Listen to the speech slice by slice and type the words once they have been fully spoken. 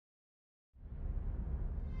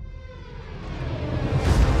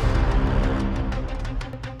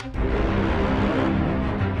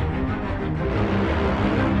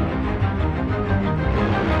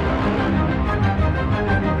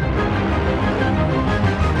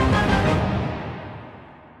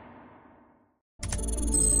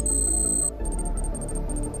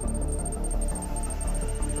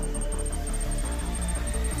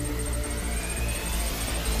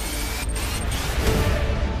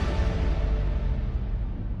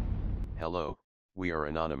Hello, we are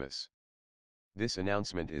anonymous. This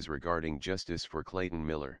announcement is regarding justice for Clayton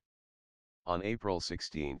Miller. On April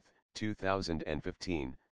 16,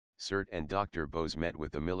 2015, CERT and Dr. Bose met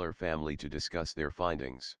with the Miller family to discuss their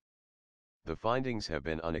findings. The findings have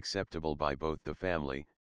been unacceptable by both the family,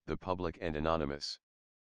 the public and Anonymous.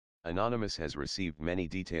 Anonymous has received many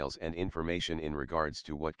details and information in regards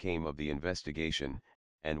to what came of the investigation,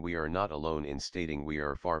 and we are not alone in stating we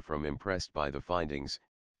are far from impressed by the findings,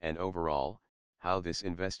 and overall, how this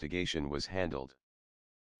investigation was handled.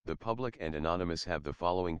 The public and Anonymous have the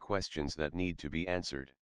following questions that need to be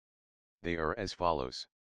answered. They are as follows.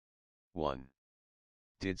 1.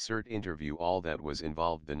 Did CERT interview all that was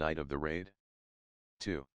involved the night of the raid?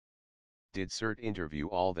 2. Did CERT interview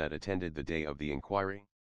all that attended the day of the inquiry?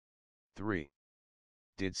 3.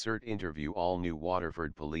 Did CERT interview all New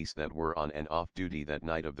Waterford police that were on and off duty that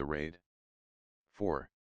night of the raid? 4.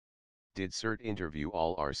 Did CERT interview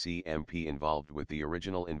all RCMP involved with the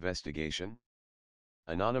original investigation?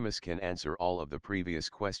 Anonymous can answer all of the previous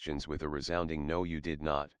questions with a resounding no, you did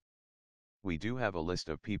not. We do have a list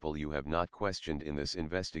of people you have not questioned in this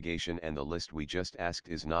investigation, and the list we just asked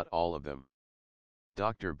is not all of them.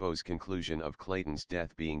 Dr. Bose's conclusion of Clayton's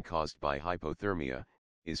death being caused by hypothermia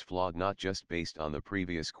is flawed, not just based on the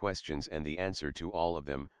previous questions and the answer to all of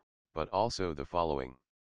them, but also the following.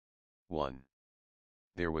 1.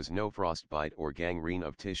 There was no frostbite or gangrene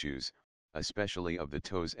of tissues, especially of the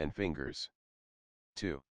toes and fingers.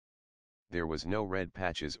 2. There was no red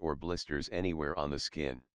patches or blisters anywhere on the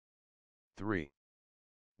skin. 3.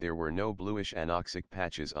 There were no bluish anoxic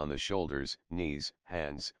patches on the shoulders, knees,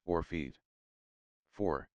 hands, or feet.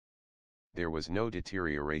 4. There was no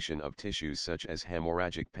deterioration of tissues such as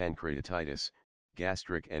hemorrhagic pancreatitis,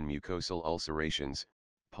 gastric and mucosal ulcerations,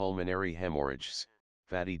 pulmonary hemorrhages,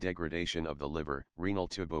 fatty degradation of the liver, renal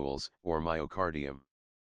tubules, or myocardium.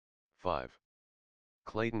 5.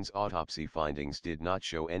 Clayton's autopsy findings did not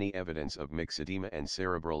show any evidence of myxedema and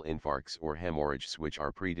cerebral infarcts or hemorrhages, which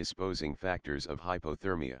are predisposing factors of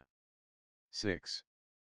hypothermia. 6.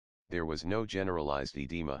 There was no generalized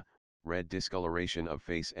edema, red discoloration of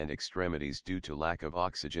face and extremities due to lack of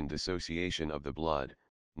oxygen dissociation of the blood,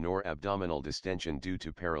 nor abdominal distension due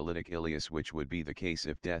to paralytic ileus, which would be the case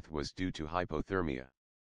if death was due to hypothermia.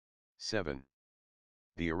 7.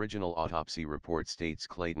 The original autopsy report states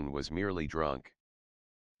Clayton was merely drunk.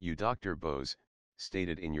 You, Dr. Bose,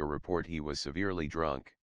 stated in your report he was severely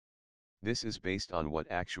drunk. This is based on what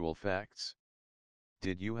actual facts?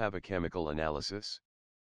 Did you have a chemical analysis?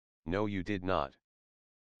 No, you did not.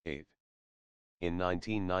 8. In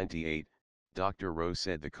 1998, Dr. Rose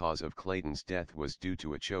said the cause of Clayton's death was due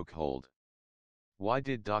to a chokehold. Why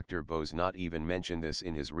did Dr. Bose not even mention this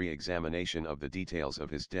in his re-examination of the details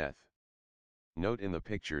of his death? Note in the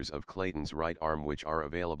pictures of Clayton's right arm, which are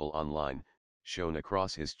available online, shown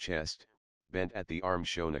across his chest, bent at the arm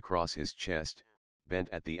shown across his chest, bent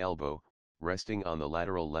at the elbow, resting on the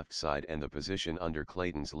lateral left side, and the position under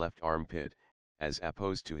Clayton's left armpit, as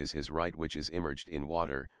opposed to his right, which is immersed in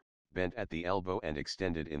water, bent at the elbow and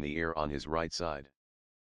extended in the air on his right side.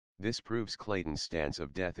 This proves Clayton's stance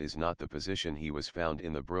of death is not the position he was found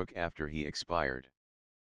in the brook after he expired.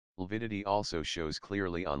 Lividity also shows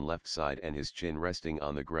clearly on left side and his chin resting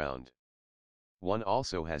on the ground. One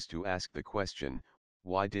also has to ask the question,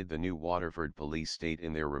 why did the New Waterford police state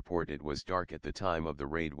in their report it was dark at the time of the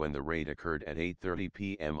raid when the raid occurred at 8:30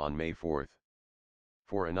 p.m. on May 4?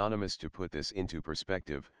 For Anonymous to put this into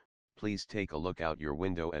perspective, please take a look out your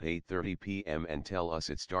window at 8:30 p.m. and tell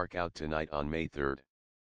us it's dark out tonight on May 3rd.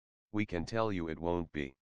 We can tell you it won't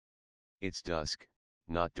be. It's dusk,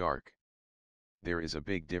 not dark. There is a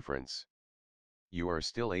big difference. You are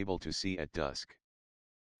still able to see at dusk.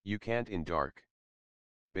 You can't in dark.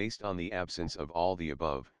 Based on the absence of all the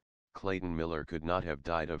above, Clayton Miller could not have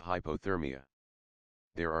died of hypothermia.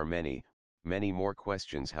 There are many, many more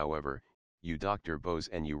questions. However, you, Dr. Bose,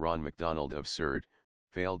 and you, Ron McDonald of CERT,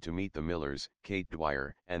 failed to meet the Millers, Kate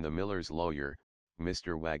Dwyer, and the Millers' lawyer,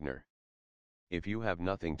 Mr. Wagner. If you have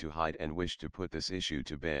nothing to hide and wish to put this issue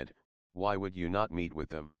to bed, why would you not meet with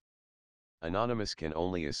them? Anonymous can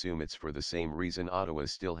only assume it's for the same reason Ottawa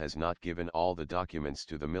still has not given all the documents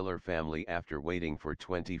to the Miller family after waiting for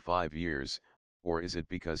 25 years, or is it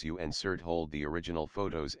because you and CERT hold the original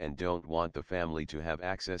photos and don't want the family to have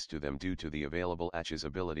access to them due to the available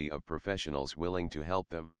accessibility of professionals willing to help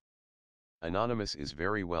them? Anonymous is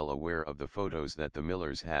very well aware of the photos that the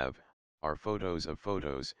Millers have, are photos of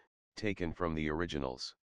photos, taken from the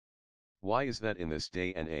originals. Why is that in this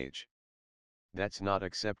day and age? That's not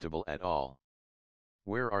acceptable at all.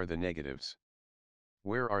 Where are the negatives?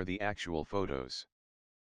 Where are the actual photos?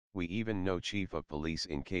 We even know Chief of Police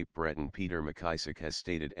in Cape Breton Peter McIsaac has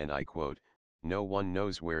stated, and I quote, "No one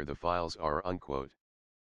knows where the files are," unquote.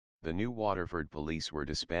 The new Waterford Police were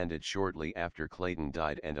disbanded shortly after Clayton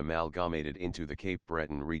died and amalgamated into the Cape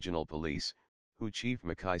Breton Regional Police, who Chief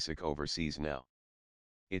McIsaac oversees now.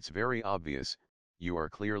 It's very obvious, you are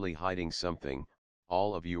clearly hiding something,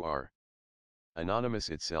 all of you are. Anonymous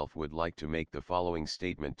itself would like to make the following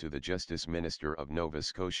statement to the Justice Minister of Nova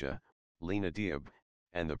Scotia, Lena Diab,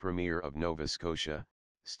 and the Premier of Nova Scotia,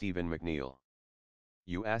 Stephen McNeill.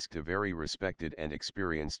 You asked a very respected and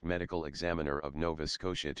experienced medical examiner of Nova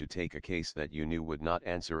Scotia to take a case that you knew would not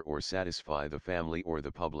answer or satisfy the family or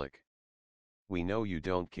the public. We know you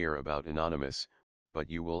don't care about Anonymous, but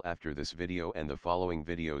you will after this video and the following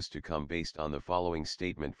videos to come based on the following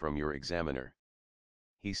statement from your examiner.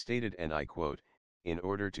 He stated, and I quote, "In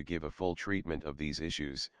order to give a full treatment of these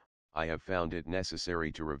issues, I have found it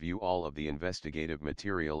necessary to review all of the investigative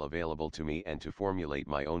material available to me and to formulate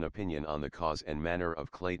my own opinion on the cause and manner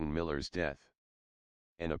of Clayton Miller's death.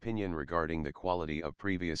 An opinion regarding the quality of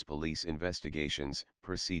previous police investigations,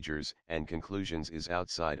 procedures, and conclusions is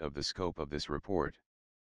outside of the scope of this report."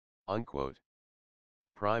 Unquote.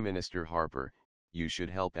 Prime Minister Harper, you should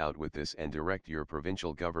help out with this and direct your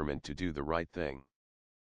provincial government to do the right thing.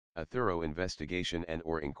 A thorough investigation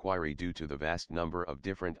and/or inquiry due to the vast number of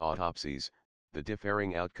different autopsies, the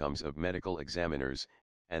differing outcomes of medical examiners,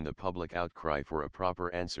 and the public outcry for a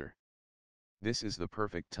proper answer. This is the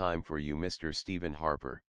perfect time for you, Mr. Stephen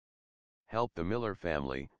Harper. Help the Miller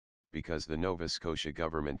family, because the Nova Scotia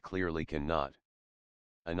government clearly cannot.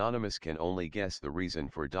 Anonymous can only guess the reason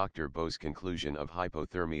for Dr. Bo's conclusion of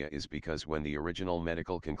hypothermia is because when the original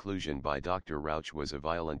medical conclusion by Dr. Rauch was a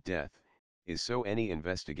violent death, is so any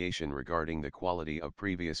investigation regarding the quality of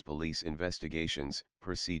previous police investigations,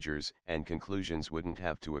 procedures, and conclusions wouldn't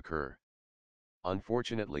have to occur.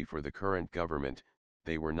 Unfortunately for the current government,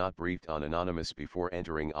 they were not briefed on Anonymous before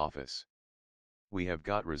entering office. We have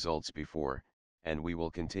got results before, and we will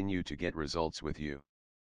continue to get results with you.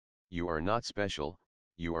 You are not special,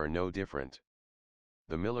 you are no different.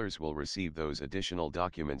 The Millers will receive those additional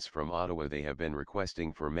documents from Ottawa they have been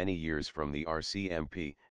requesting for many years from the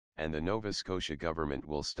RCMP, and the Nova Scotia government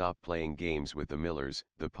will stop playing games with the Millers,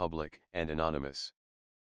 the public, and Anonymous.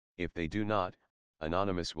 If they do not,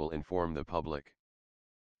 Anonymous will inform the public.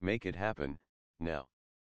 Make it happen, now.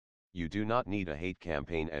 You do not need a hate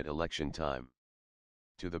campaign at election time.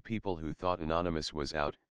 To the people who thought Anonymous was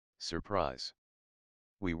out, surprise.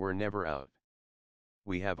 We were never out.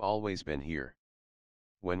 We have always been here.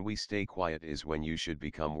 When we stay quiet is when you should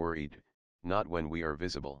become worried, not when we are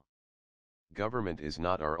visible. Government is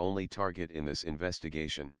not our only target in this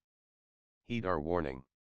investigation. Heed our warning.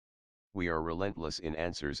 We are relentless in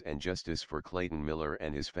answers and justice for Clayton Miller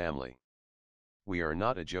and his family. We are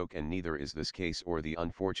not a joke, and neither is this case or the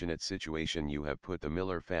unfortunate situation you have put the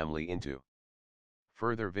Miller family into.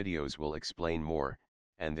 Further videos will explain more,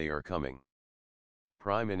 and they are coming.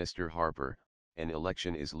 Prime Minister Harper, an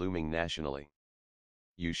election is looming nationally.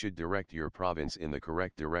 You should direct your province in the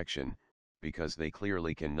correct direction, because they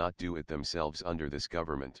clearly cannot do it themselves under this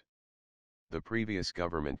government. The previous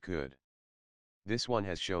government could. This one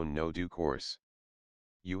has shown no due course.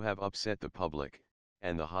 You have upset the public,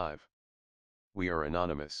 and the hive. We are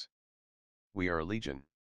Anonymous. We are Legion.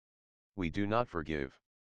 We do not forgive.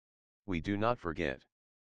 We do not forget.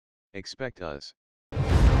 Expect us.